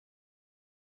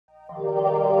So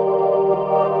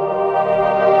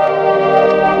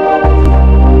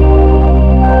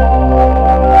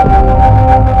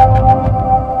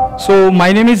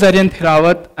my name is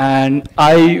Hirawat and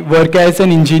I work as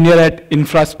an engineer at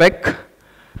Infraspec.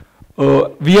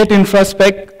 We at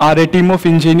Infraspec are a team of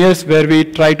engineers where we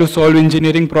try to solve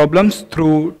engineering problems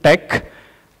through tech,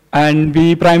 and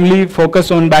we primarily focus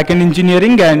on backend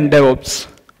engineering and DevOps.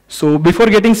 So before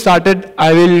getting started,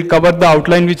 I will cover the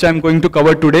outline which I'm going to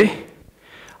cover today.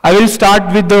 I will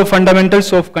start with the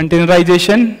fundamentals of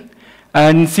containerization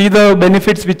and see the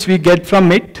benefits which we get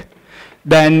from it.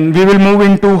 Then we will move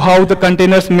into how the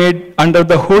containers made under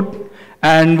the hood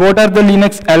and what are the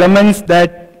Linux elements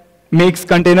that makes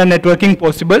container networking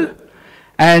possible.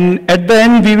 And at the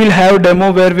end, we will have a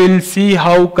demo where we'll see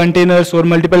how containers or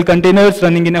multiple containers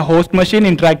running in a host machine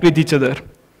interact with each other.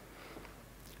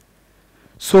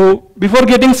 So before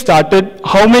getting started,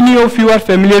 how many of you are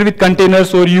familiar with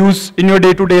containers or use in your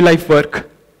day-to-day life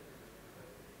work?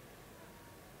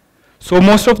 So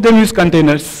most of them use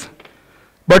containers.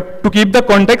 But to keep the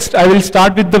context, I will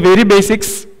start with the very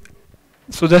basics.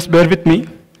 So just bear with me.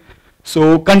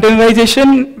 So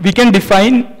containerization, we can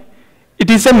define,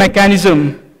 it is a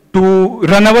mechanism to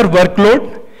run our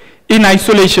workload in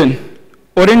isolation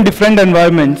or in different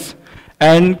environments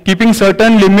and keeping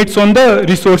certain limits on the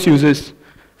resource uses.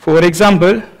 For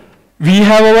example, we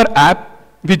have our app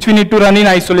which we need to run in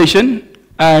isolation,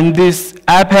 and this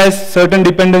app has certain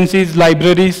dependencies,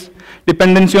 libraries,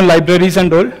 dependency on libraries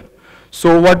and all.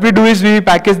 So what we do is we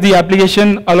package the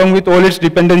application along with all its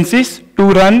dependencies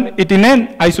to run it in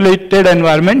an isolated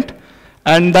environment,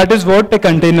 and that is what a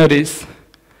container is.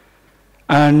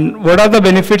 And what are the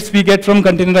benefits we get from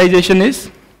containerization is,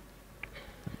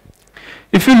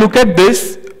 if you look at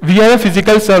this, we have a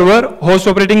physical server, host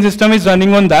operating system is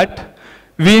running on that.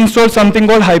 We install something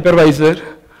called hypervisor.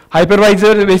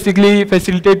 Hypervisor basically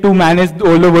facilitates to manage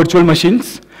all the virtual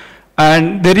machines.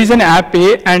 And there is an app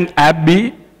A and app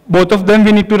B. Both of them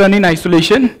we need to run in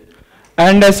isolation.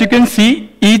 And as you can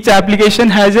see, each application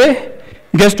has a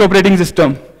guest operating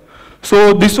system.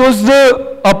 So this was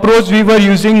the approach we were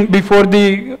using before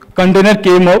the container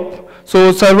came up.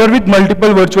 So server with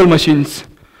multiple virtual machines.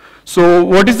 So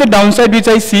what is the downside which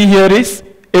I see here is,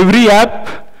 every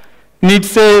app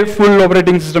needs a full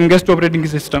operating system, guest operating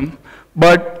system.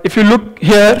 But if you look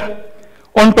here,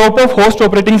 on top of host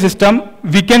operating system,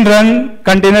 we can run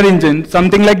container engine,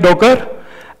 something like Docker.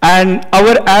 And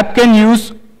our app can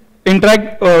run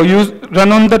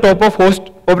on the top of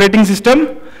host operating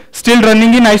system, still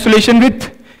running in isolation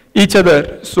with each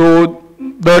other. So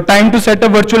the time to set a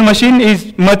virtual machine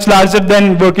is much larger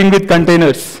than working with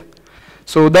containers.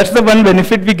 So that's the one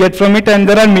benefit we get from it, and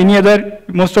there are many other,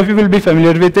 most of you will be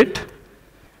familiar with it.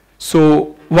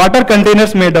 So what are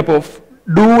containers made up of?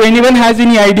 Do anyone has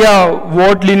any idea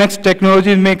what Linux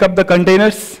technologies make up the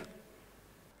containers?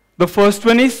 The first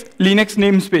one is Linux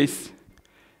namespace.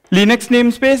 Linux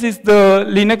namespace is the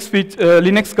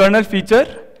Linux kernel feature,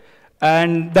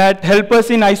 and that helps us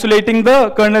in isolating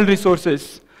the kernel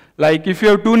resources. Like if you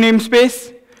have two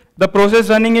namespaces, the process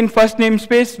running in first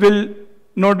namespace will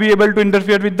not be able to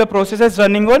interfere with the processes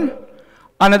running on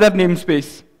another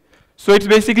namespace. So it's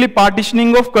basically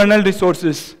partitioning of kernel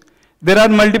resources. There are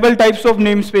multiple types of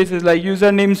namespaces, like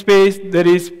user namespace, there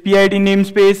is PID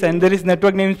namespace, and there is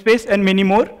network namespace, and many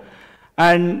more.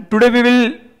 And today we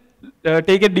will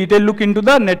take a detailed look into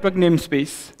the network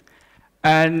namespace.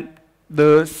 And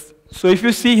so if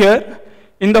you see here,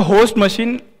 in the host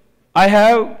machine, I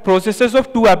have processes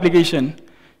of two applications.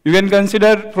 You can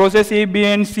consider process A, B,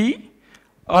 and C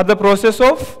are the process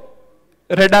of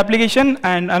red application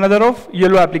and another of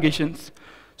yellow applications.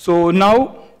 So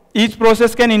now each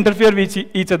process can interfere with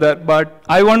each other, but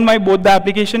I want both the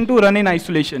application to run in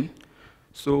isolation.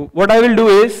 So what I will do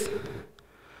is,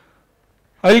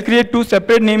 I will create two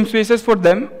separate namespaces for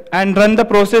them and run the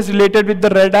process related with the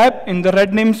red app in the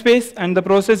red namespace and the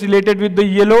process related with the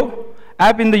yellow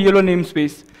app in the yellow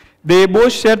namespace. They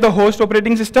both share the host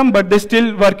operating system, but they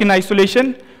still work in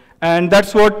isolation, and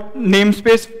that's what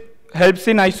namespace helps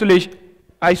in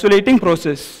isolating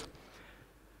process.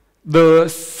 The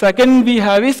second we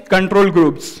have is control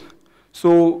groups.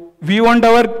 So we want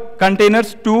our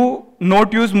containers to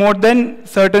not use more than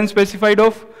certain specified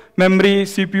of memory,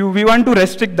 CPU. We want to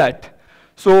restrict that.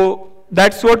 So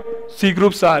that's what C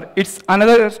groups are. It's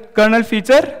another kernel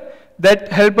feature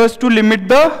that helps us to limit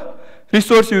the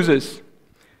resource uses.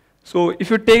 So if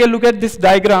you take a look at this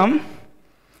diagram,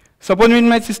 suppose in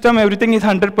my system everything is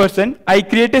 100%, I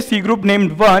create a C group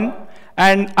named 1,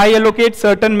 and I allocate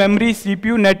certain memory,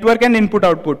 CPU, network, and input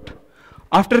output.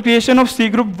 After creation of C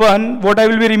group 1, what I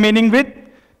will be remaining with?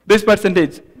 this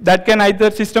percentage. That can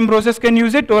either system process can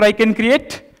use it, or I can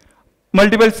create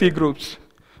multiple C groups.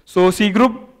 So C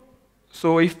group,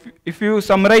 so if you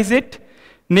summarize it,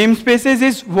 namespaces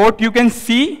is what you can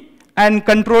see, and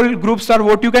control groups are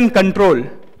what you can control.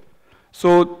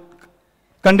 So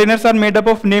containers are made up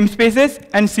of namespaces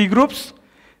and C groups.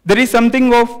 There is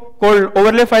something called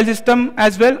overlay file system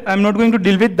as well. I'm not going to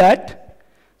deal with that.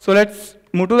 So let's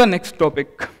move to the next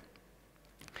topic.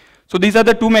 So these are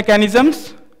the two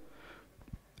mechanisms.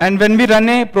 And when we run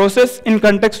a process in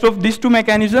context of these two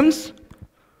mechanisms,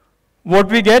 what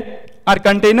we get are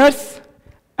containers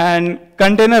and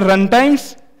container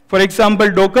runtimes. For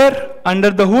example, Docker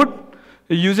under the hood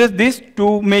uses this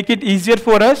to make it easier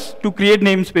for us to create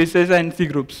namespaces and C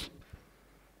groups.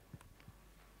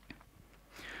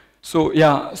 So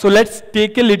yeah, so let's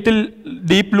take a little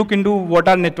deep look into what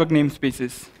are network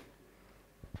namespaces.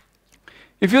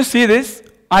 If you see this,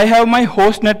 I have my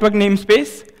host network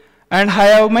namespace and I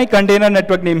have my container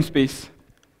network namespace.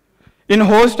 In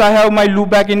host, I have my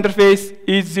loopback interface,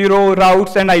 each0,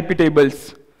 routes, and IP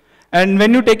tables. And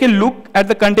when you take a look at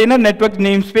the container network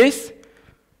namespace,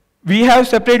 we have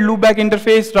separate loopback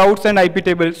interface, routes, and IP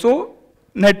tables. So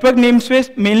network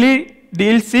namespace mainly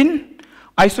deals in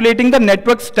isolating the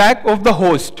network stack of the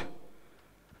host.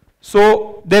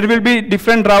 So there will be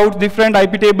different routes, different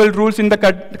IP table rules in the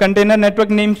container network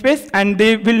namespace, and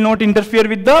they will not interfere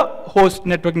with the host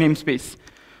network namespace.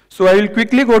 So I will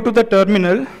quickly go to the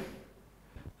terminal.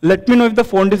 Let me know if the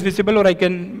font is visible, or I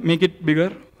can make it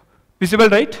bigger. Visible,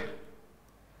 right?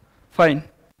 Fine.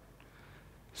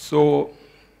 So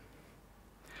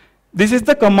this is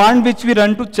the command which we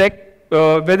run to check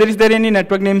whether is there any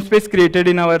network namespace created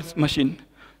in our machine.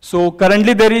 So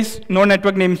currently there is no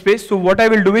network namespace. So what I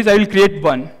will do is I will create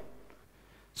one.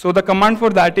 So the command for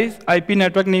that is IP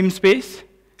network namespace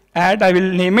add, I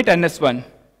will name it ns1.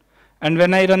 And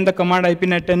when I run the command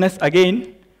ipnetns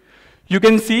again, you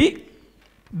can see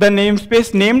the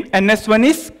namespace named ns1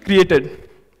 is created.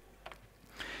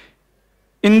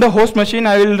 In the host machine,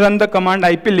 I will run the command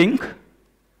iplink.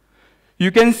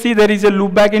 You can see there is a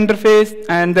loopback interface,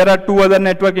 and there are two other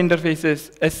network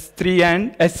interfaces, S3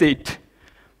 and S8.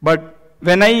 But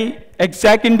when I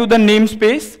exec into the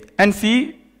namespace and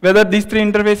see whether these three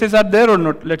interfaces are there or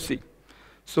not, let's see.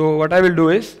 So what I will do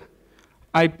is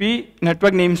IP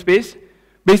network namespace.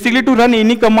 Basically, to run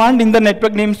any command in the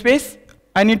network namespace,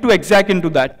 I need to exec into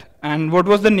that. And what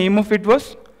was the name of it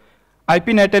was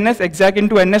ipnetns exec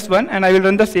into ns1, and I will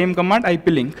run the same command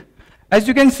iplink. As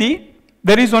you can see,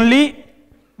 there is only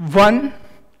one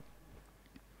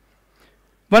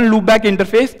loopback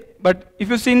interface, but if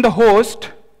you see in the host,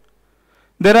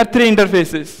 there are three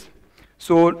interfaces.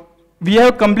 So we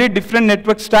have complete different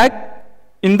network stack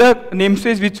in the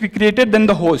namespace which we created than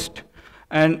the host.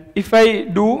 And if I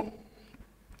do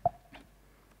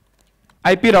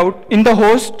IP route, in the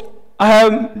host, I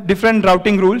have different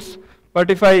routing rules,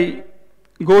 but if I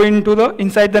go into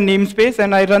inside the namespace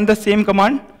and I run the same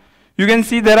command, you can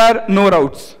see there are no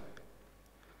routes.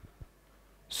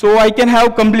 So I can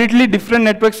have completely different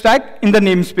network stack in the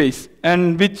namespace,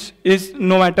 and which is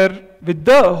no matter with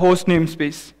the host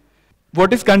namespace.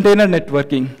 What is container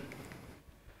networking?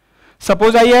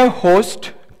 Suppose I have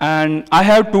host and I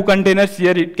have two containers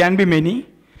here, it can be many.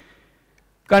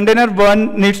 Container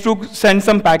 1 needs to send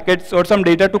some packets or some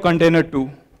data to container 2.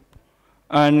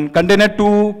 And container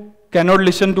 2 cannot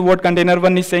listen to what container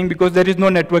 1 is saying because there is no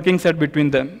networking set between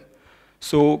them.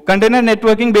 So container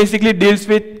networking basically deals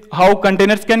with how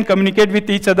containers can communicate with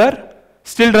each other,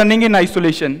 still running in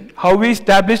isolation, how we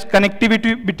establish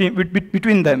connectivity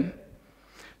between them.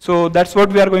 So that's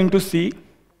what we are going to see.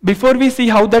 Before we see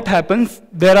how that happens,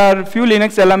 there are a few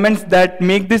Linux elements that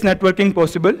make this networking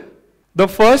possible. The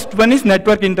first one is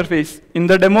network interface. In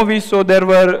the demo we saw there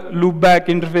were loopback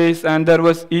interface, and there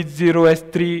was each0,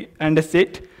 S3, and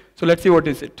S8. So let's see what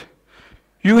is it.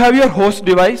 You have your host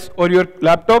device or your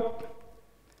laptop.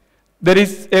 There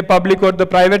is a public or the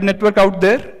private network out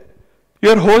there.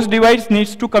 Your host device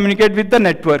needs to communicate with the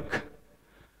network.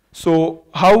 So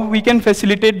how we can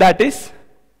facilitate that is,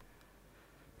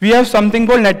 we have something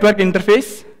called network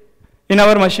interface in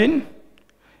our machine.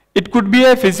 It could be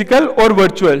a physical or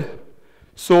virtual.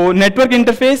 So network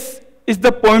interface is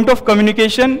the point of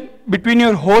communication between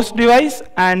your host device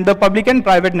and the public and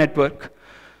private network.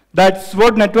 That's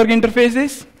what network interface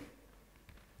is.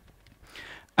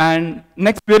 And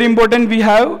next very important we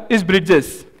have is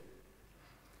bridges.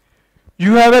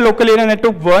 You have a local area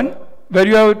network 1 where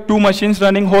you have two machines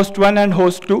running, host 1 and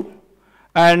host 2.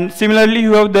 And similarly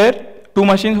you have there two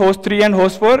machines, host 3 and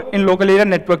host 4 in local area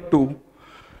network 2.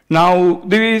 Now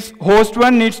this host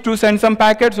 1 needs to send some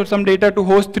packets or some data to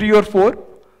host 3 or 4.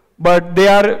 but they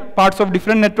are parts of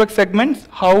different network segments,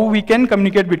 how we can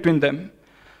communicate between them.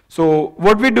 So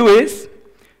what we do is,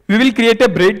 we will create a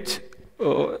bridge.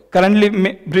 Currently,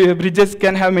 bridges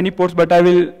can have many ports, but I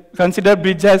will consider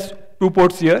bridge has 2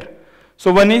 ports here.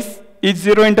 So one is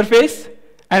ETH0 interface,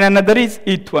 and another is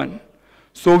ETH1.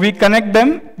 So we connect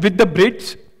them with the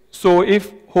bridge. So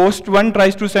if host 1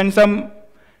 tries to send some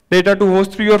data to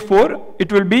host 3 or 4,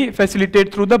 it will be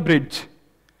facilitated through the bridge.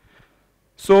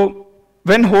 So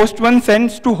when host 1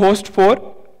 sends to host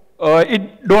 4,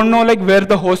 it don't know like where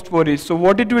the host 4 is. So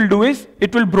what it will do is,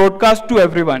 it will broadcast to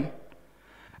everyone.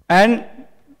 And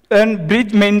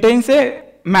bridge maintains a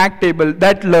MAC table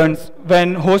that learns.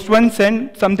 When host 1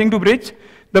 sends something to bridge,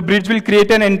 the bridge will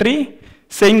create an entry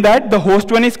saying that the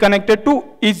host 1 is connected to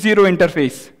ETH0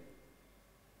 interface.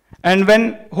 And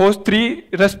when host 3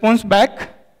 responds back,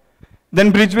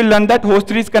 then bridge will learn that host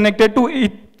 3 is connected to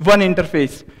ETH1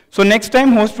 interface. So next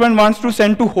time host 1 wants to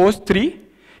send to host 3,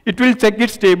 it will check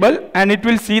its table and it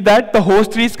will see that the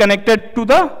host 3 is connected to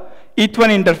the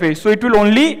ETH1 interface. So it will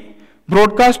only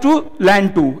broadcast to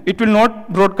LAN 2. It will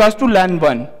not broadcast to LAN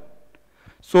 1.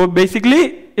 So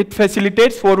basically, it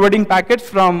facilitates forwarding packets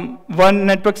from one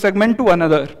network segment to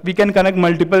another. We can connect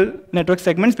multiple network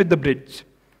segments with the bridge.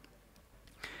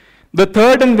 The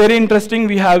third and very interesting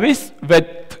we have is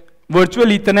VET, Virtual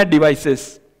Ethernet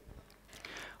Devices.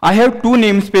 I have 2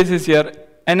 namespaces here,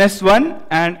 NS1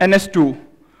 and NS2.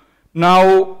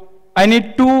 Now, I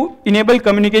need to enable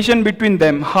communication between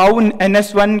them, how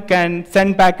NS1 can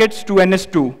send packets to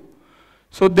NS2.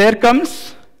 So there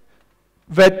comes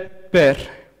VET pair.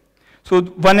 So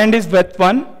one end is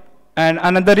VET1 and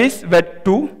another is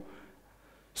VET2.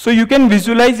 So you can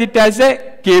visualize it as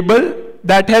a cable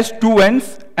that has 2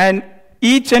 ends, and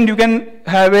each end you can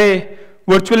have a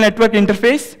virtual network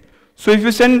interface. So if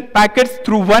you send packets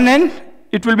through one end,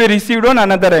 it will be received on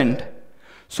another end.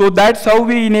 So that's how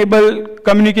we enable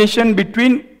communication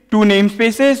between 2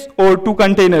 namespaces or 2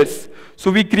 containers. So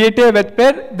we create a VET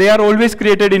pair. They are always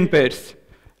created in pairs.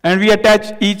 And we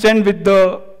attach each end with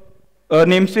the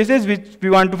namespaces which we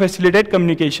want to facilitate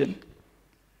communication.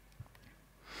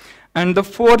 And the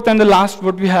fourth and the last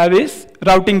what we have is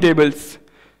routing tables.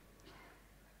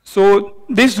 So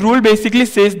this rule basically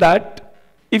says that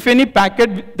if any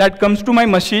packet that comes to my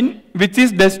machine, which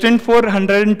is destined for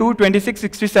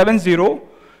 102.26.67.0,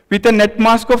 with a net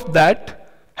mask of that,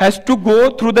 has to go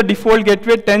through the default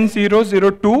gateway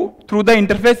 10.0.0.2 through the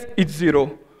interface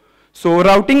ETH0. So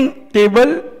routing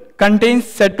table contains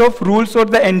set of rules or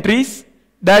the entries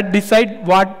that decide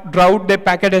what route the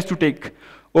packet has to take.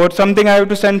 Or something I have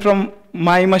to send from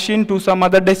my machine to some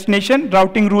other destination,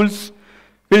 routing rules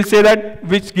will say that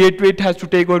which gateway it has to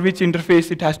take or which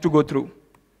interface it has to go through.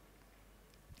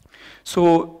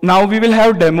 So now we will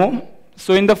have demo.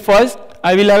 So in the first,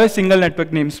 I will have a single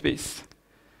network namespace.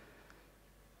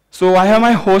 So I have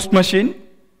my host machine.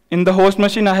 In the host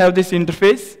machine, I have this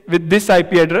interface with this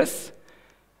IP address.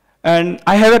 And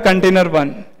I have a container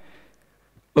 1.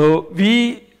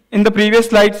 In the previous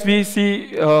slides, we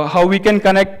see how we can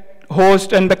connect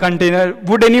host and the container.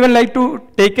 Would anyone like to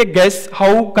take a guess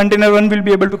how container 1 will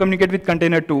be able to communicate with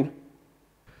container 2?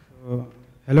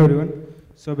 Hello everyone.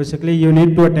 So basically you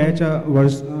need to attach a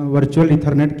virtual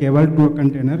Ethernet cable to a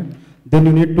container. Then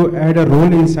you need to add a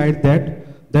role inside that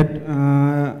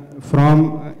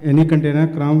from any container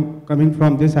coming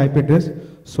from this IP address.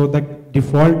 So the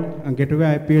default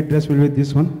gateway IP address will be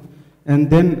this one. And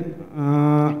then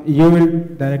you will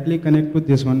directly connect to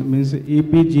this one, means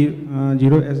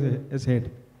EP0 as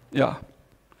head. Yeah,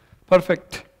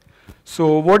 perfect.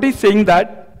 So what is saying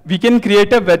that we can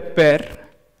create a VET pair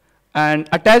and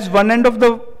attach one end of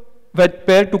the VET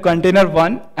pair to container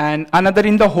 1 and another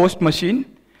in the host machine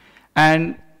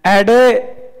and add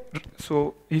a,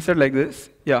 so he said like this,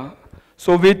 yeah.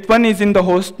 So VET1 is in the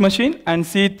host machine and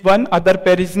CETH1 other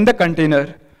pair is in the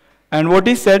container. And what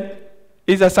he said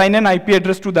is assign an IP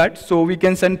address to that, so we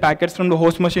can send packets from the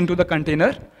host machine to the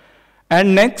container.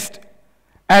 And next,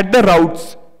 add the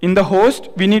routes. In the host,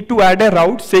 we need to add a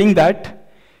route saying that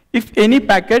if any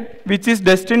packet which is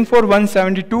destined for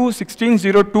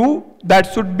 172.16.02,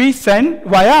 that should be sent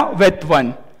via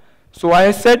VET1. So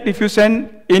I said if you send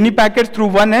any packets through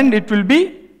one end, it will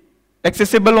be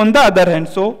accessible on the other end.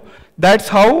 So that's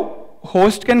how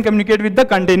host can communicate with the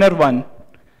container 1.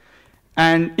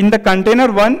 And in the container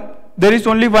 1, there is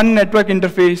only one network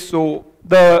interface, so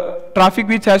the traffic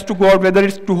which has to go out, whether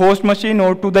it's to host machine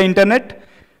or to the internet,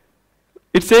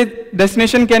 it says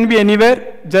destination can be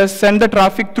anywhere, just send the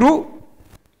traffic through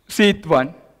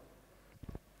CETH1.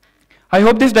 I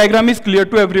hope this diagram is clear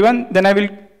to everyone, then I will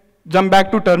jump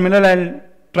back to terminal and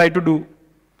try to do.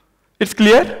 It's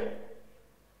clear?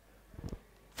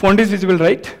 Font is visible,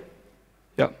 right?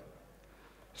 Yeah.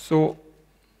 So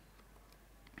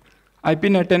IP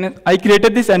net NS, I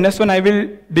created this NS1, I will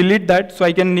delete that so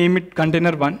I can name it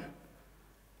container1.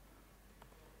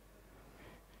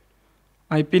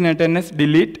 IP net NS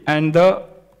delete and the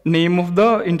name of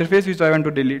the interface which I want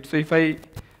to delete. So if I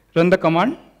run the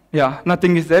command, yeah,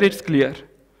 nothing is there, it's clear.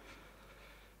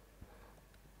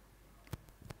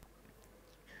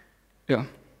 Yeah.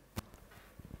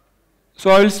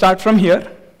 So I will start from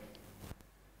here.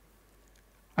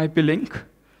 IP link.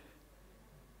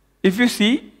 If you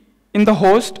see, in the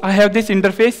host, I have this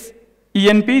interface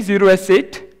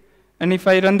enp0s8, and if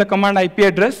I run the command IP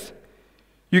address,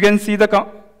 you can see the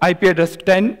IP address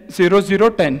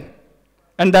 10.0.0.10,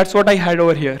 and that's what I had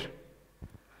over here.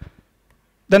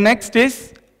 The next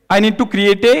is, I need to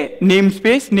create a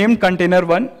namespace named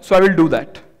container1, so I will do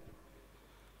that.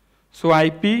 So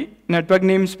IP network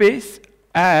namespace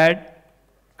add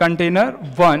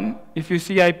container1. If you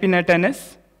see IP net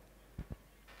NS,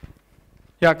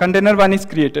 yeah, container1 is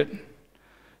created.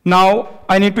 Now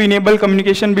I need to enable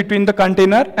communication between the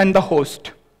container and the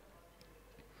host.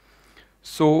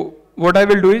 So what I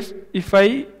will do is, if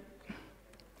I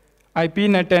IP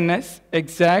net NS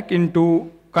exec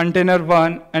into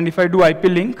container1, and if I do IP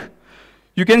link,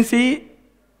 you can see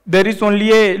there is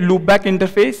only a loopback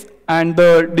interface and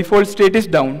the default state is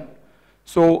down.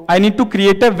 So I need to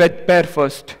create a wet pair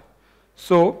first.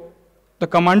 So the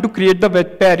command to create the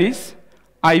wet pair is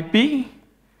IP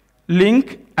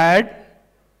link add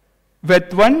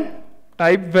weth1,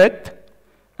 type weth,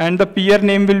 and the peer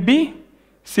name will be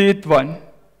ceth1.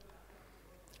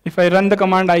 If I run the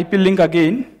command IP link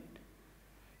again,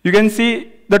 you can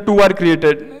see the two are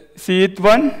created,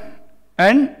 ceth1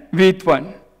 and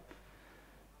weth1.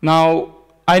 Now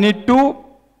I need to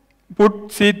put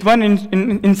ceth1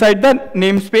 inside the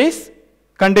namespace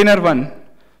container1.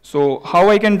 So how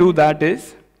I can do that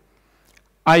is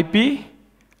IP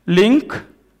link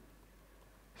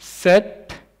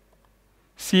set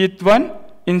ceth1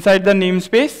 inside the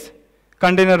namespace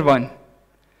container1.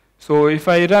 So if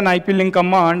I run IP link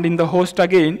command in the host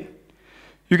again,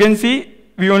 you can see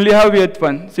we only have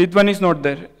weth1. ceth1 is not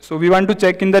there. So we want to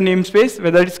check in the namespace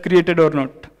whether it's created or not.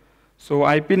 So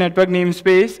IP network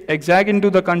namespace exec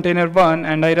into the container1,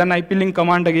 and I run IP link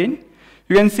command again.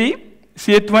 You can see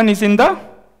ceth1 is in the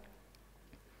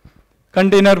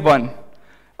container1.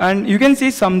 And you can see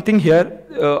something here,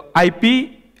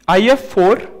 IP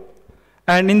IF4,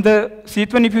 and in the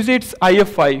ceth1 if you see it's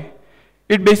IF5.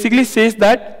 It basically says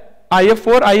that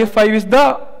IF4, IF5 is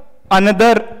the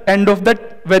another end of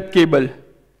that weth cable.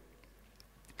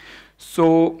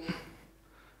 So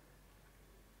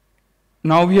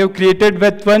now we have created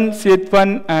weth1,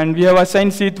 ceth1, and we have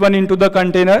assigned ceth1 into the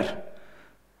container.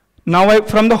 Now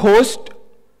from the host,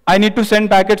 I need to send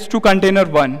packets to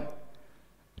container1.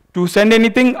 To send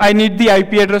anything, I need the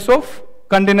IP address of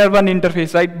container1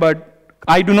 interface, right? But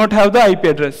I do not have the IP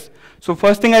address. So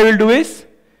first thing I will do is,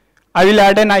 I will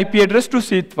add an IP address to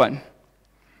ceth1.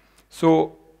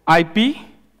 So IP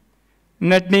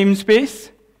net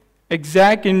namespace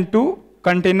exec into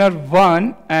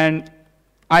container1 and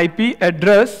IP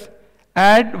address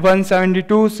add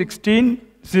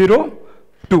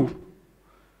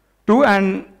 172.16.0.2,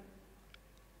 and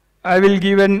I will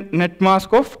give a net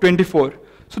mask of 24.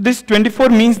 So this 24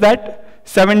 means that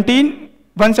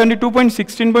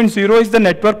 172.16.0 is the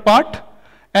network part,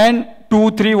 and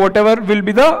 2, 3, whatever will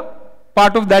be the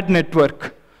part of that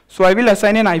network. So I will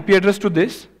assign an IP address to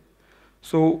this.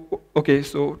 So, okay,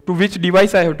 so to which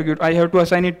device I have to give? I have to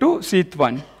assign it to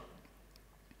ceth1.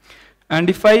 And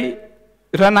if I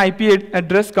run IP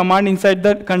address command inside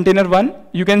the container1,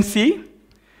 you can see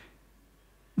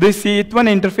this ceth1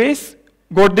 interface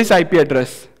got this IP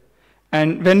address.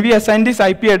 And when we assign this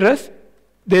IP address,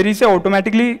 there is a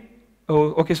automatically,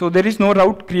 okay, so there is no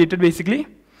route created basically.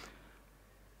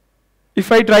 If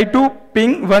I try to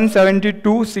ping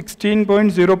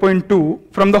 172.16.0.2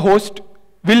 from the host,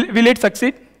 will it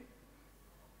succeed?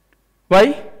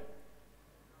 Why?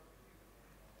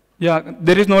 Yeah,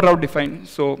 there is no route defined.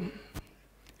 So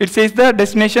it says the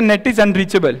destination net is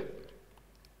unreachable.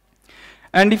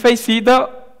 And if I see the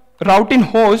route in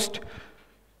host,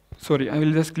 sorry, I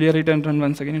will just clear it and run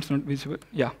once again, it's not visible.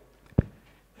 Yeah.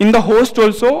 In the host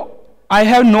also, I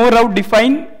have no route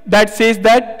defined that says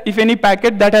that if any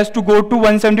packet that has to go to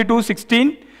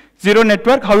 172.16.0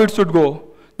 network, how it should go.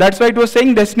 That's why it was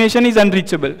saying destination is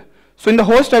unreachable. So in the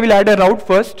host, I will add a route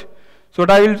first. So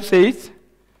what I will say is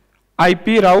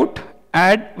IP route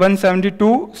add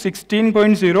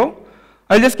 172.16.0.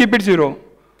 I'll just keep it 0.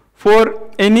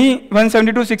 For any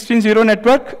 172.16.0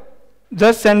 network,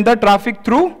 just send the traffic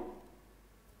through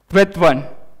weth1.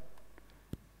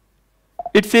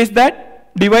 it says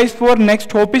that device for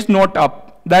next hop is not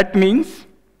up. That means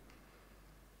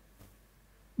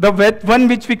the with one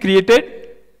which we created,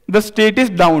 the state is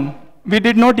down. We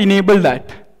did not enable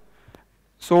that.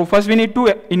 So first we need to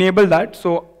enable that.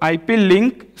 So IP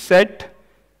link set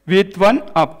with one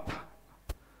up.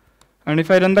 And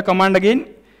if I run the command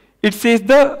again, it says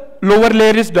the lower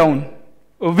layer is down.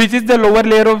 Which is the lower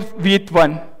layer of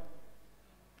with1?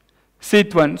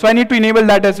 Seath1. So I need to enable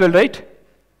that as well, right?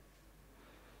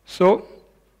 So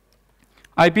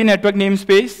IP network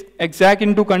namespace exec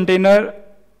into container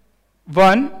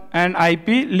 1 and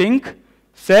IP link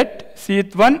set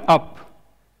seath1 up.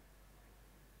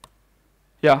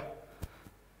 Yeah.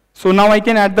 So now I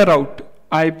can add the route.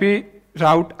 IP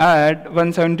route add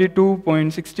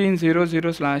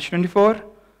 172.16.0.0/24.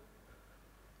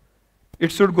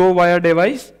 It should go via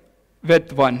device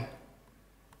with 1.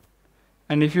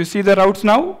 And if you see the routes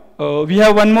now, we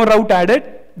have one more route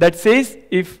added that says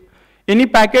if any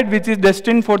packet which is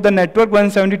destined for the network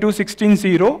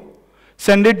 172.16.0,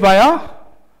 send it via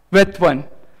with 1.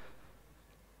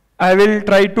 I will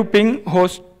try to ping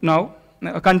host now,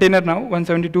 container now,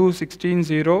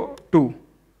 172.16.0.2.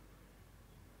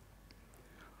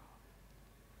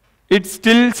 It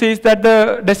still says that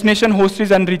the destination host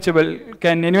is unreachable.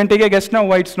 Can anyone take a guess now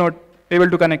why it's not able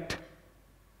to connect?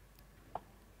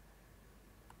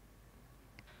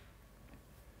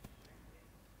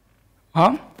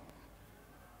 Huh?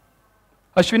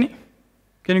 Ashwini,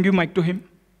 can you give mic to him?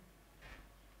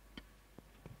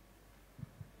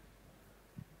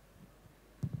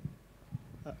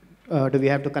 Do we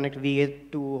have to connect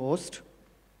V8 to host?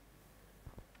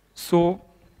 So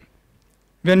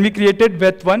when we created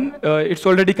with1, it's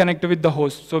already connected with the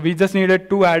host. So we just needed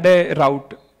to add a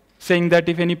route saying that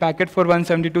if any packet for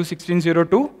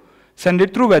 172.16.0.2, send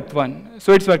it through with1.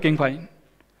 So it's working fine.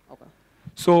 Okay.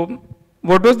 So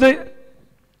what was the,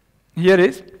 here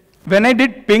is, when I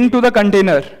did ping to the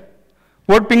container,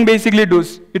 what ping basically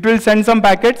does, it will send some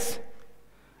packets.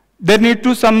 There need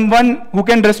to someone who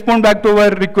can respond back to our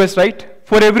request, right?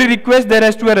 For every request, there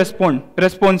has to be a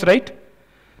response, right?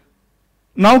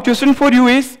 Now question for you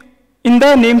is, in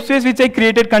the namespace which I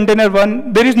created container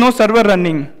 1, there is no server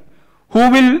running.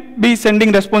 Who will be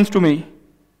sending response to me?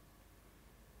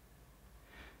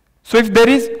 So if there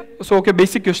is, so okay,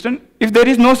 basic question. If there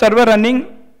is no server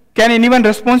running, can anyone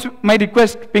respond my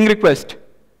request, ping request?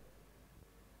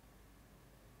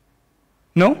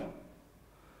 No?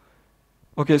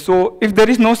 Okay, so if there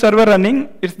is no server running,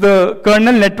 it's the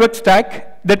kernel network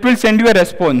stack that will send you a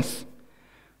response.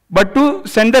 But to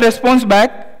send the response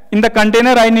back, in the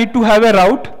container I need to have a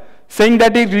route saying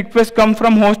that a request come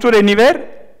from host or anywhere,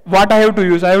 what I have to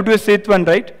use? I have to use seath1,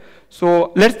 right?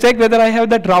 So let's check whether I have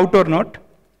that route or not.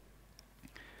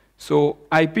 So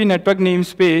IP network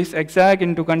namespace exec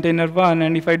into container 1,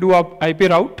 and if I do IP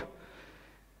route,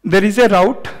 there is a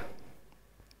route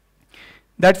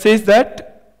that says that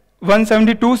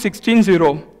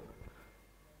 172.16.0.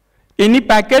 Any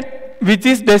packet which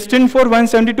is destined for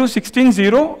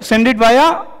 172.16.0, send it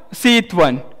via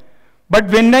seath1. But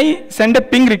when I send a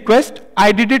ping request,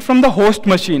 I did it from the host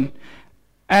machine.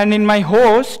 And in my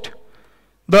host,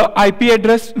 the IP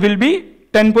address will be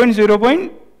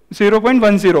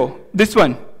 10.0.0.10, this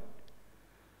one.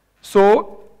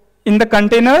 So in the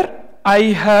container, I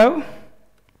have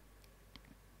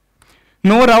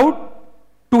no route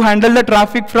to handle the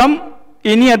traffic from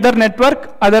any other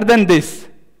network other than this.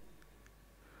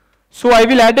 So I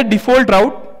will add a default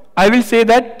route. I will say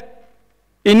that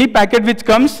any packet which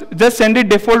comes, just send it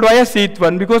default via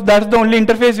seath1 because that's the only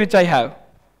interface which I have.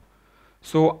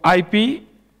 So IP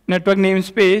network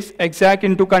namespace exec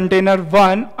into container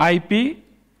 1 IP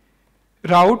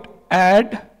route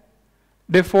add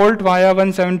default via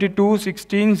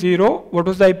 172.16.0. What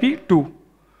was the IP? 2.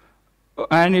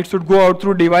 And it should go out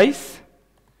through device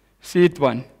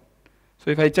seath1.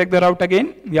 So if I check the route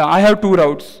again, yeah, I have two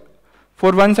routes.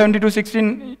 For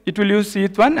 172.16, it will use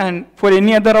seath1, and for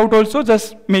any other route also,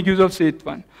 just make use of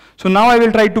seath1. So now I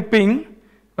will try to ping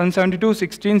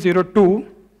 172.16.0.2.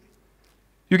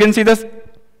 You can see the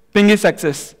ping is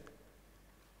success.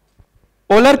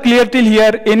 All are clear till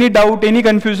here. Any doubt, any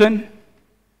confusion?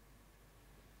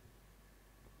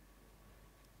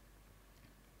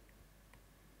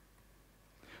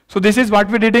 So this is what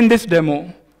we did in this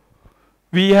demo.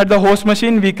 We had the host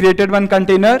machine, we created one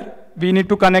container. We need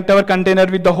to connect our container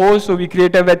with the host, so we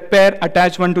create a web pair,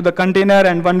 attach one to the container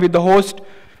and one with the host.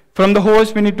 From the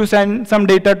host, we need to send some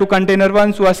data to container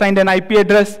 1, so assigned an IP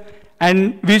address,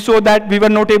 and we saw that we were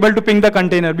not able to ping the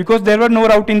container because there were no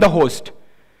route in the host.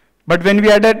 But when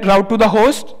we added route to the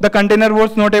host, the container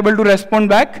was not able to respond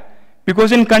back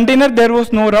Because in container, there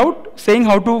was no route saying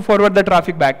how to forward the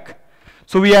traffic back.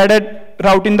 So we added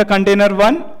route in the container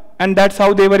 1, and that's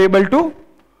how they were able to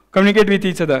communicate with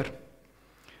each other.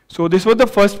 So this was the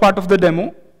first part of the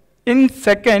demo. In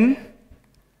second,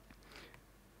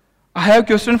 I have a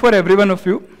question for every one of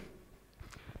you.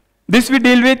 This we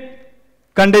deal with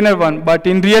container 1, but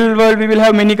in real world, we will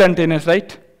have many containers,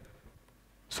 right?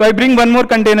 So I bring one more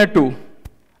container 2.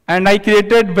 And I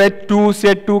created wet 2,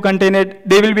 set 2 container.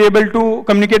 They will be able to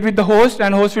communicate with the host,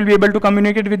 and host will be able to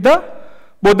communicate with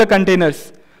both the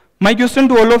containers. My question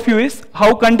to all of you is,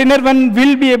 how container 1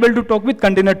 will be able to talk with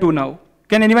container 2 now?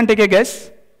 Can anyone take a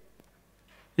guess?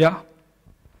 Yeah?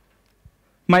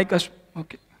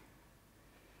 Okay.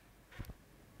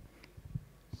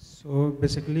 So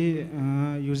basically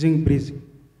using bridge.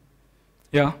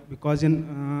 Yeah. Because in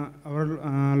our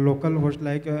local host,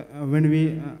 like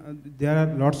when there are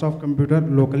lots of computers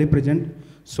locally present.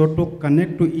 So to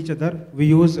connect to each other, we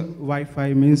use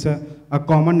Wi-Fi, means a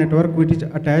common network which is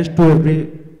attached to every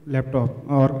laptop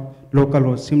or local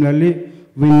host. Similarly,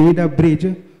 we need a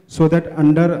bridge so that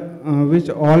under which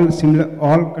all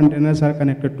containers are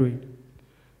connected to it.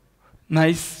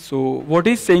 Nice. So what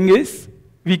he's saying is,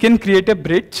 we can create a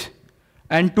bridge,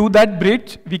 and to that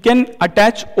bridge, we can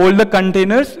attach all the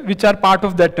containers which are part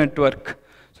of that network.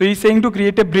 So he's saying to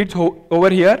create a bridge over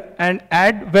here and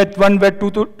add wet 1, wet 2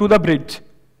 to the bridge.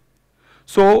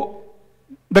 So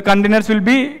the containers will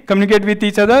be communicate with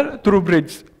each other through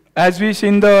bridge. As we see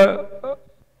in the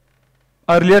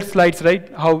earlier slides, right,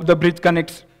 how the bridge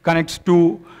connects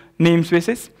to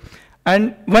namespaces.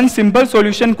 And one simple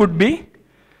solution could be,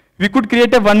 we could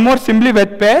create one more simply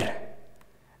wet pair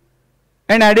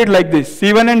and add it like this.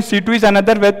 C1 and C2 is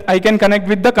another wet I can connect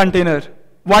with the container.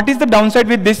 What is the downside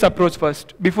with this approach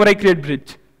first, before I create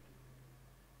bridge?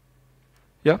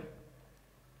 Yeah?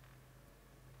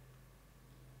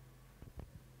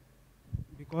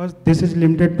 Because this is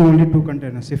limited to only 2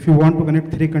 containers. If you want to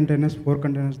connect 3 containers, 4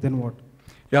 containers, then what?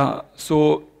 Yeah,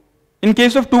 so in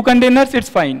case of 2 containers, it's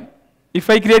fine. If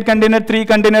I create container 3,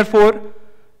 container 4,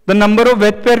 the number of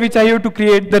web pair which I have to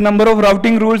create, the number of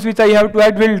routing rules which I have to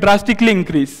add will drastically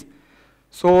increase.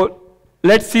 So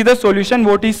let's see the solution,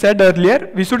 what he said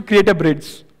earlier. We should create a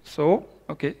bridge. So,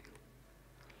 okay.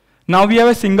 Now we have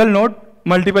a single node,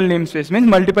 multiple namespace, means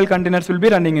multiple containers will be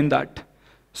running in that.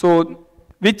 So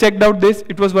we checked out this,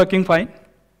 it was working fine.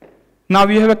 Now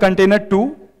we have a container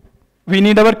 2. We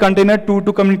need our container 2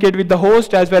 to communicate with the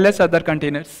host as well as other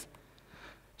containers.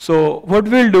 So what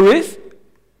we'll do is,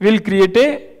 we'll create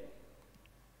a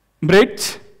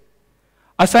bridge,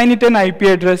 assign it an IP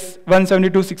address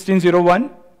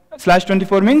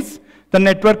 172.16.01/24 means the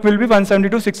network will be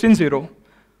 172.16.0.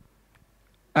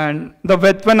 And the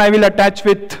weth one I will attach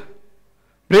with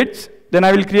bridge, then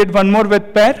I will create one more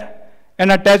weth pair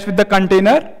and attach with the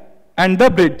container and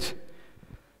the bridge.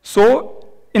 So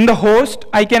in the host,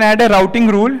 I can add a routing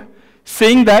rule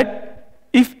saying that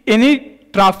if any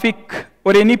traffic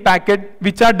or any packet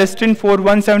which are destined for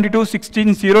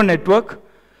 172.16.0 network,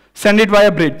 send it via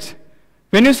bridge.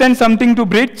 When you send something to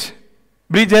bridge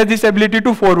has this ability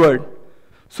to forward.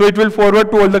 So it will forward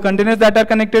to all the containers that are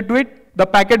connected to it. The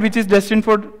packet which is destined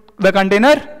for the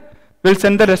container will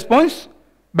send the response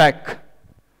back.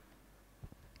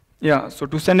 Yeah, so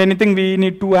to send anything, we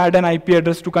need to add an IP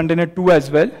address to container 2 as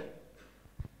well.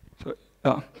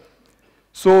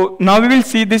 So now we will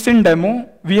see this in demo.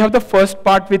 We have the first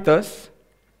part with us.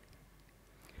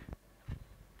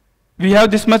 We have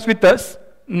this much with us.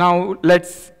 Now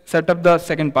let's set up the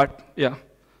second part. Yeah.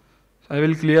 So I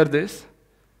will clear this.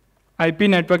 IP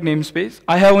network namespace.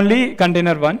 I have only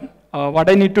container 1. What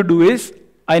I need to do is,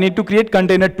 I need to create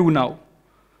container 2 now.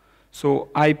 So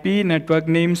IP network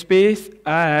namespace,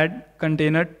 add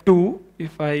container 2.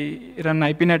 If I run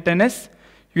ipnetns,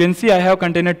 you can see I have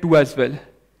container 2 as well.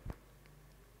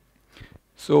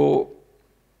 So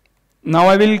now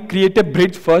I will create a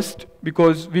bridge first,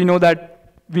 because we know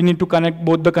that we need to connect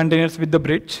both the containers with the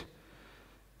bridge.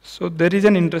 So there is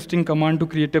an interesting command to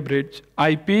create a bridge.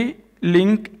 IP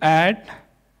link add.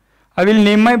 I will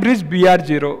name my bridge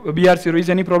BR0. BR0, is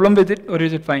any problem with it, or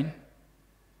is it fine?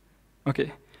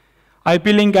 Okay. IP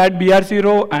link add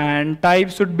BR0 and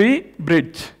type should be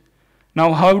bridge.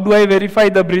 Now how do I verify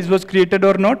the bridge was created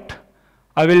or not?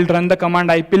 I will run the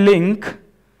command IP link.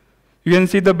 You can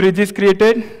see the bridge is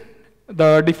created.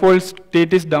 The default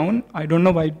state is down. I don't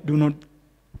know why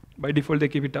by default they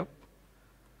keep it up.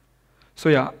 So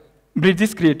yeah, bridge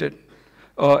is created.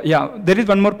 Yeah, there is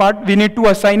one more part. We need to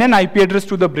assign an IP address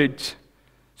to the bridge.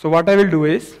 So what I will do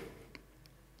is,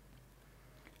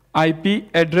 IP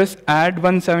address add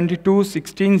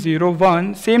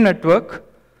 172.16.01, same network,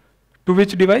 To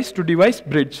which device? To device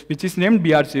bridge, which is named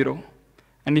BR0.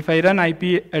 And if I run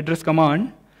IP address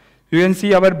command, you can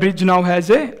see our bridge now has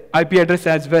a IP address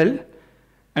as well.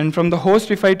 And from the host,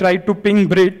 if I try to ping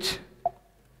bridge,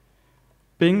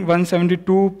 ping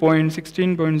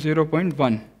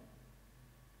 172.16.0.1.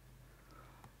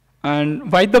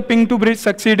 And why the ping to bridge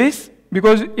succeed is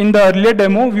because in the earlier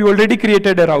demo, we already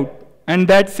created a route. And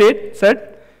that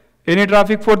said any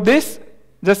traffic for this,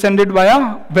 just send it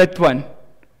via WET1.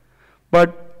 But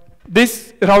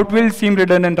this route will seem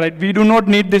redundant, right? We do not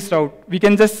need this route. We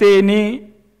can just say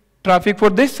any traffic for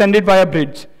this, send it via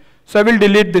bridge. So I will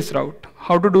delete this route.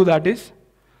 How to do that is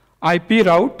IP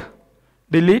route,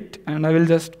 delete, and I will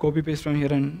just copy paste from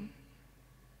here and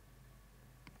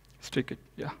stick it,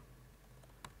 yeah.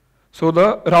 So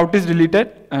the route is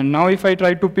deleted, and now if I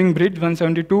try to ping bridge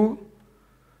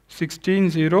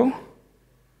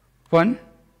 172.16.0.1,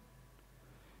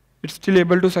 it's still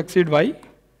able to succeed. Why?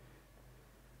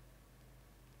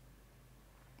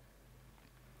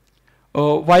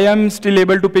 Why I'm still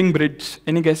able to ping bridge?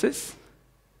 Any guesses?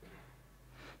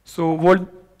 So what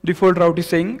default route is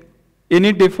saying?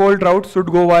 Any default route should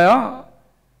go via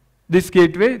this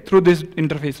gateway through this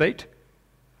interface, right?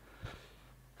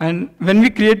 And when we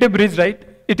create a bridge, right,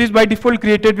 it is by default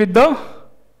created with the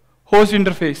host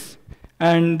interface.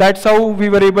 And that's how we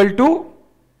were able to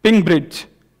ping bridge.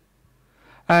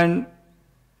 And,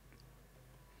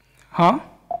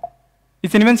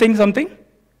 is anyone saying something?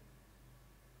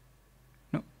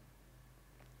 No.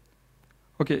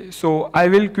 Okay, so I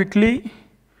will quickly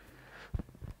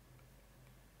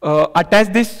attach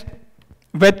this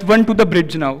WET1 to the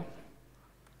bridge now.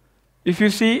 If you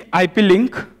see IP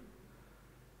link,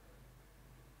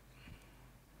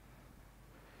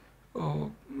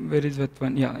 where is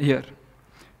WET1? Yeah, here.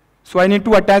 So I need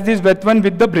to attach this WET1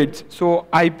 with the bridge. So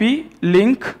IP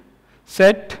link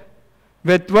set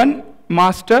WET1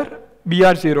 master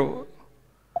BR0.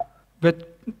 WET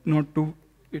not 2,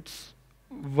 it's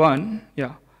 1,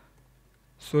 yeah.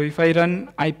 So if I run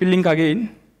IP link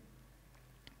again,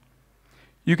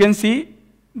 you can see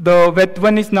the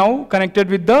WET1 is now connected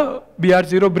with the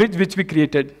BR0 bridge which we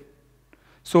created.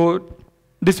 So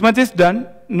this much is done.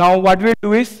 Now what we'll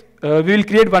do is we will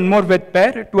create one more WET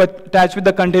pair to attach with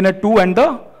the container 2 and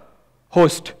the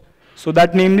host. So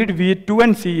that named it V2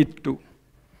 and C2.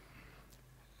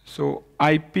 So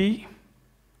IP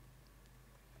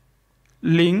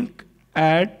link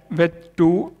add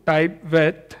WET2 type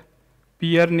WET,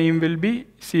 peer name will be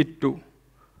C2.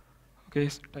 Okay,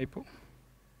 typo.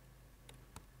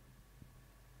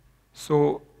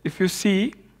 So if you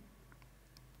see,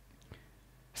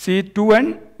 C2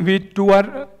 and V2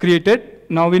 are created.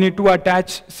 Now we need to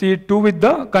attach C2 with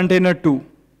the container 2.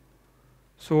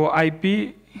 So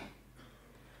IP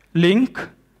link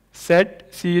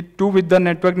set C2 with the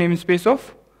network namespace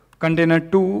of container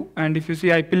 2. And if you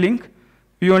see IP link,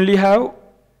 we only have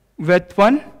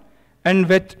WET1 and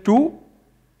WET2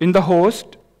 in the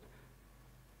host.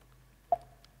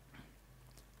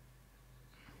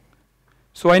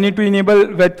 So I need to enable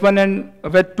WET1 and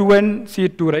WET2 and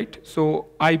C2, right? So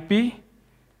IP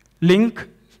link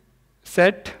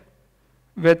set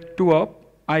WET2 up,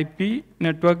 IP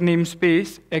network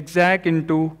namespace exec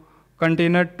into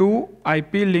container 2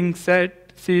 IP link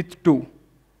set C2.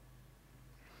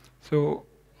 So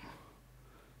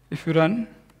if you run,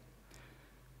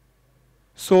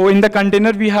 so in the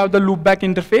container we have the loopback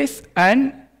interface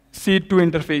and C2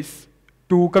 interface.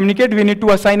 To communicate, we need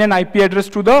to assign an IP address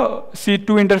to the C2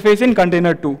 interface in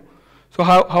container 2. So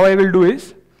how I will do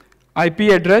is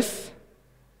IP address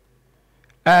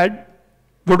add,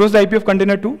 what was the IP of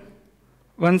container 2?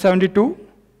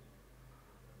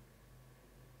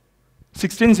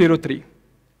 172.16.03.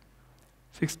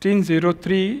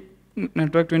 16.03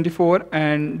 network 24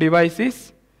 and device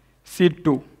is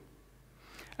C2.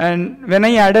 And when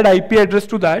I added IP address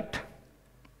to that,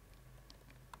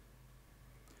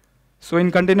 so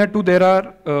in container 2 there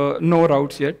are no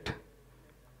routes yet.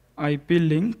 IP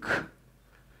link.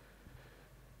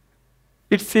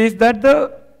 It says that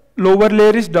the lower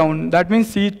layer is down. That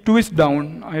means C2 is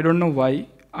down. I don't know why.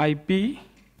 IP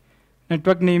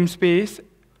network namespace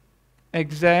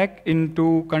exec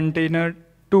into container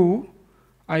 2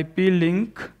 IP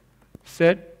link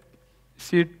set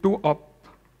C2 up.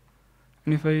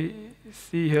 And if I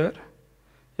see here,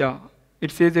 yeah,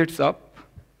 it says it's up.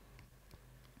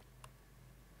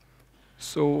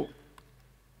 So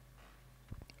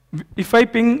if I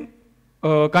ping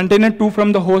container 2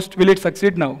 from the host, will it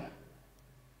succeed now?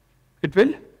 It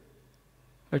will?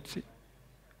 Let's see.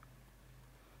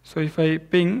 So if I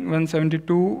ping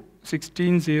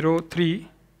 172.16.03,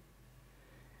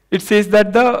 it says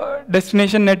that the the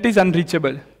destination net is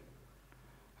unreachable.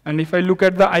 And if I look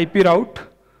at the IP route,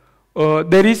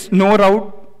 there is no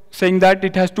route saying that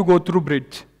it has to go through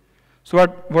bridge. So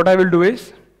what I will do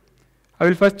is, I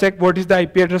will first check what is the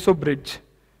IP address of bridge.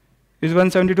 Is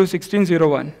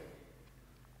 172.16.01.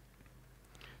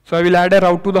 So I will add a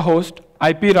route to the host,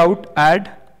 IP route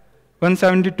add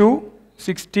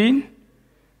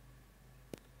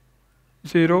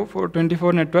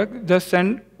 172.16.0 network, just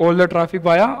send all the traffic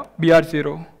via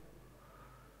BR0.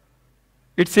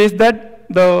 It says that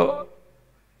the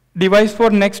device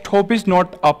for next hop is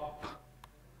not up.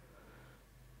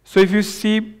 So if you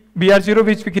see BR0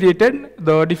 which we created,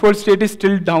 the default state is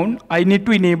still down. I need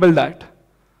to enable that.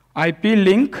 IP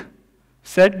link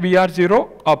set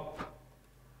BR0 up.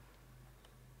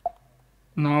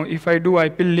 Now if I do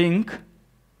IP link,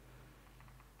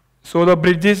 so the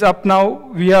bridge is up now.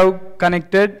 We have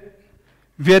connected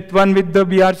WET1 with the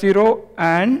BR0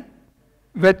 and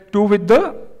WET2 with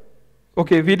the,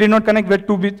 okay, we did not connect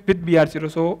WET2 with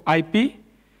BR0. So IP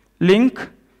link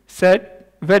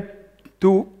set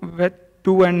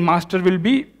WET2 and master will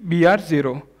be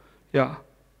BR0. Yeah.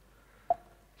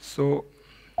 So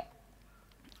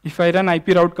if I run IP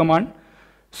route command,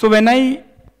 so when I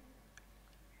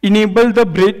enable the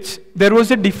bridge, there was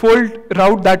a default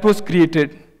route that was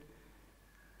created.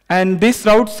 And this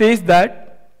route says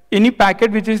that any packet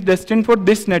which is destined for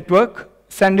this network,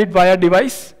 send it via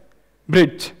device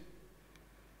bridge.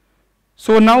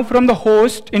 So now from the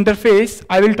host interface,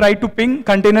 I will try to ping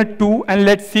container 2 and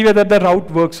let's see whether the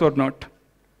route works or not.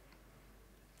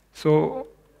 So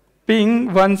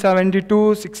ping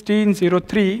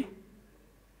 172.16.03,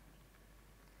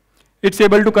 it's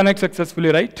able to connect successfully,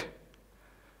 right?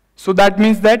 So that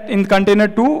means that in container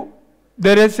 2,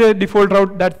 there is a default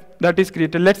route that is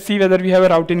created. Let's see whether we have a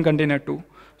route in container 2.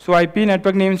 So IP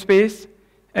network namespace,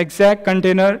 exact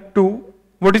container 2.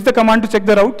 What is the command to check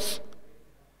the routes?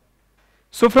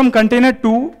 So from container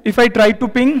 2, if I try to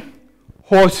ping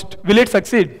host, will it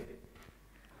succeed?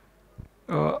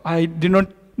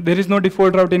 There is no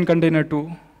default route in container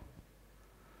 2.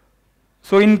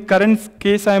 So in current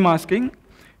case, I am asking,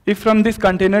 if from this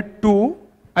container 2,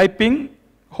 I ping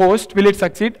host, will it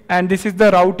succeed? And this is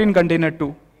the route in container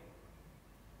 2.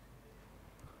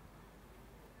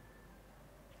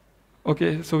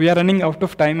 Okay, so we are running out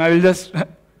of time. I will just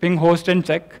ping host and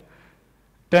check.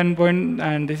 10 point,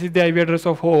 and this is the IP address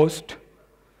of host.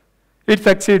 It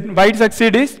succeeds. Why it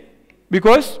succeeds is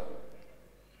because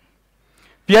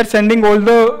we are sending all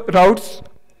the routes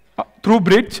through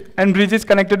bridge, and bridge is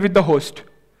connected with the host.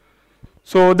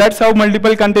 So that's how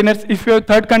multiple containers, if your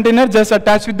third container just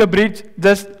attach with the bridge,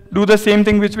 just do the same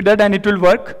thing which we did and it will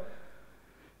work.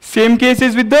 Same case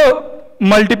is with the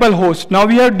multiple hosts. Now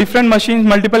we have different machines,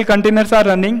 multiple containers are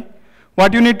running.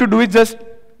 What you need to do is just,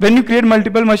 when you create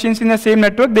multiple machines in the same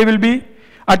network, they will be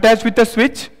attached with a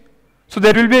switch. So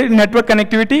there will be network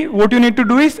connectivity. What you need to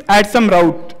do is add some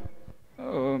route.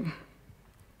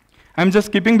 I'm just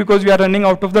skipping because we are running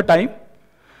out of the time.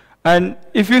 And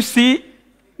if you see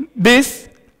this,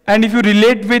 and if you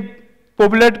relate with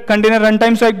popular container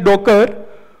runtimes like Docker,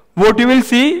 what you will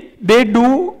see, they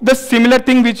do the similar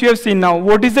thing which you have seen now.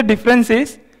 What is the difference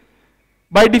is,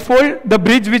 by default, the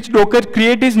bridge which Docker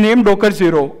create is named Docker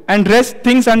 0, and rest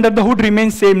things under the hood remain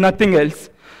same, nothing else.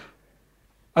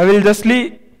 I will just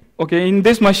okay, in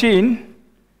this machine,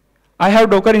 I have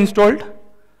Docker installed.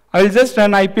 I will just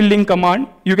run IP link command.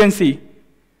 You can see,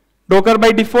 Docker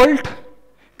by default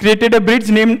created a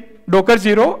bridge named Docker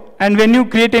 0, and when you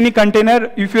create any container,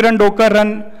 if you run Docker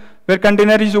run where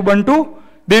container is Ubuntu,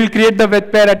 they will create the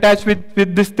web pair attached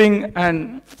with this thing,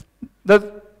 and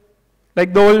the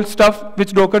whole stuff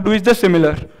which Docker do is just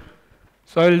similar.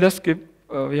 So I will just skip.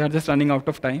 We are just running out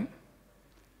of time.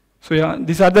 So yeah,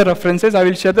 these are the references. I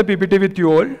will share the PPT with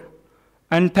you all.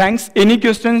 And thanks. Any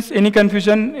questions, any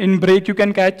confusion in break you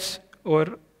can catch,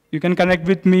 or you can connect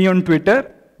with me on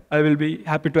Twitter. I will be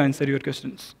happy to answer your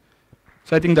questions.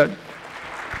 So I think that.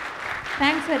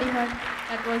 Thanks, Arihant.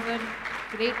 That was a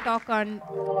great talk on